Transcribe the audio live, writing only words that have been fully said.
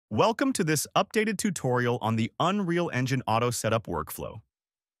Welcome to this updated tutorial on the Unreal Engine Auto Setup workflow.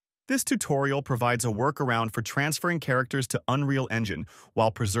 This tutorial provides a workaround for transferring characters to Unreal Engine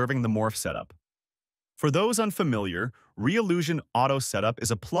while preserving the morph setup. For those unfamiliar, Reallusion Auto Setup is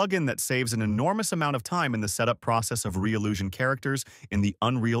a plugin that saves an enormous amount of time in the setup process of Reallusion characters in the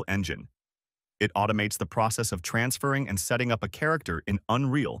Unreal Engine. It automates the process of transferring and setting up a character in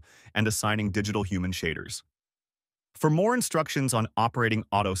Unreal and assigning digital human shaders. For more instructions on operating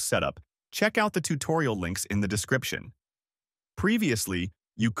Auto Setup, check out the tutorial links in the description. Previously,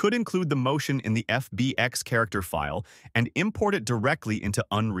 you could include the motion in the FBX character file and import it directly into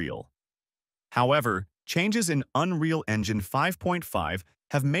Unreal. However, changes in Unreal Engine 5.5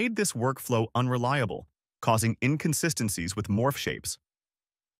 have made this workflow unreliable, causing inconsistencies with morph shapes.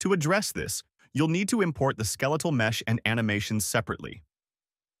 To address this, you'll need to import the skeletal mesh and animations separately.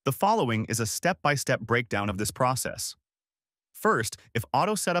 The following is a step-by-step breakdown of this process. First, if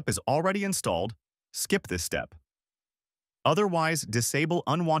Auto Setup is already installed, skip this step. Otherwise, disable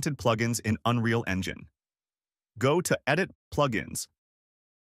unwanted plugins in Unreal Engine. Go to Edit Plugins,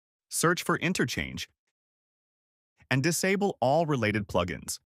 search for Interchange, and disable all related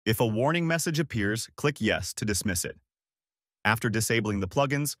plugins. If a warning message appears, click Yes to dismiss it. After disabling the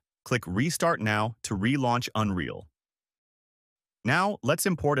plugins, click Restart Now to relaunch Unreal. Now, let's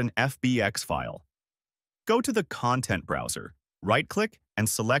import an FBX file. Go to the Content browser, right-click, and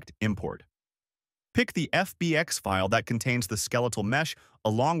select Import. Pick the FBX file that contains the skeletal mesh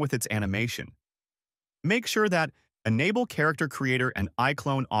along with its animation. Make sure that Enable Character Creator and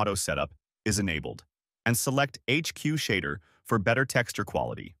iClone Auto Setup is enabled, and select HQ Shader for better texture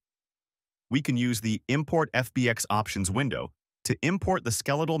quality. We can use the Import FBX Options window to import the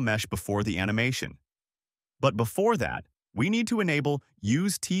skeletal mesh before the animation. But before that, we need to enable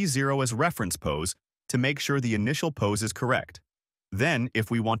Use T0 as reference pose to make sure the initial pose is correct. Then, if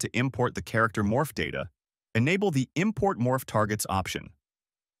we want to import the character morph data, enable the Import Morph Targets option.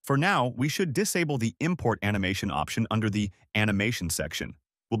 For now, we should disable the Import Animation option under the Animation section.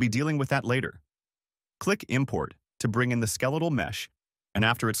 We'll be dealing with that later. Click Import to bring in the skeletal mesh, and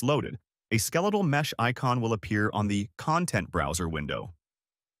after it's loaded, a skeletal mesh icon will appear on the Content browser window.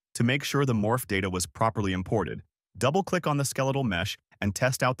 To make sure the morph data was properly imported, double-click on the skeletal mesh and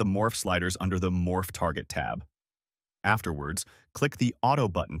test out the morph sliders under the Morph Target tab. Afterwards, click the Auto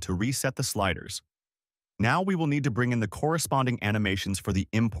button to reset the sliders. Now we will need to bring in the corresponding animations for the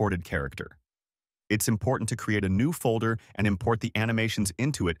imported character. It's important to create a new folder and import the animations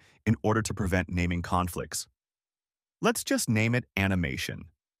into it in order to prevent naming conflicts. Let's just name it Animation.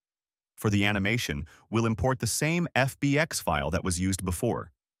 For the animation, we'll import the same FBX file that was used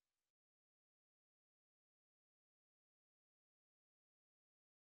before.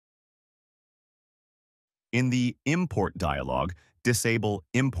 In the Import dialog, disable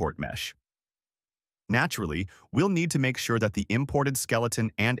Import Mesh. Naturally, we'll need to make sure that the imported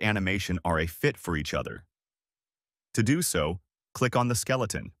skeleton and animation are a fit for each other. To do so, click on the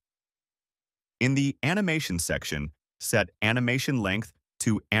skeleton. In the Animation section, set Animation Length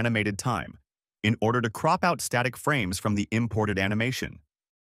to Animated Time in order to crop out static frames from the imported animation.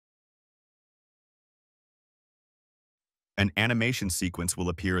 An animation sequence will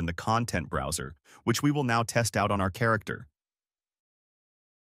appear in the Content browser, which we will now test out on our character.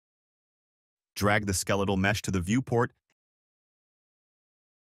 Drag the skeletal mesh to the viewport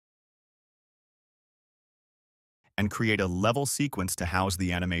and create a level sequence to house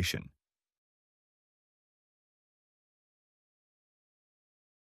the animation.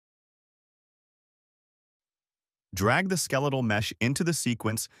 Drag the skeletal mesh into the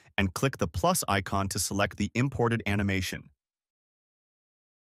sequence and click the plus icon to select the imported animation.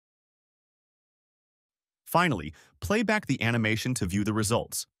 Finally, play back the animation to view the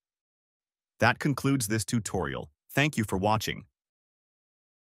results. That concludes this tutorial. Thank you for watching.